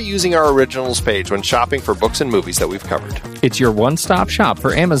 try using our Originals page when shopping for books and movies that we've covered. It's your one-stop shop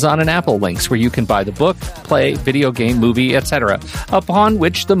for Amazon and Apple links where you can buy the book, play, video game, movie, etc., upon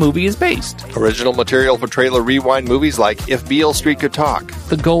which the movie is based. Original material for Trailer Rewind movies like If Beale Street Could Talk,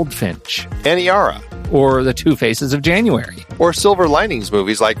 The Goldfinch, Aniara, or The Two Faces of January. Or Silver Linings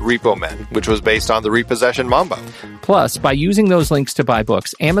movies like Repo Men, which was based on the Repossession Mambo. Plus, by using those links to buy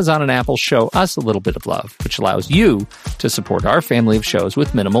books, Amazon and Apple show us a little bit of love, which allows you to support our family of shows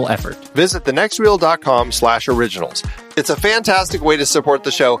with minimal effort. Visit thenextreel.com/originals. It's a fantastic way to support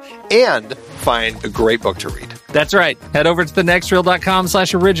the show and find a great book to read. That's right. Head over to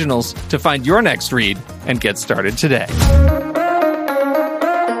thenextreel.com/originals to find your next read and get started today.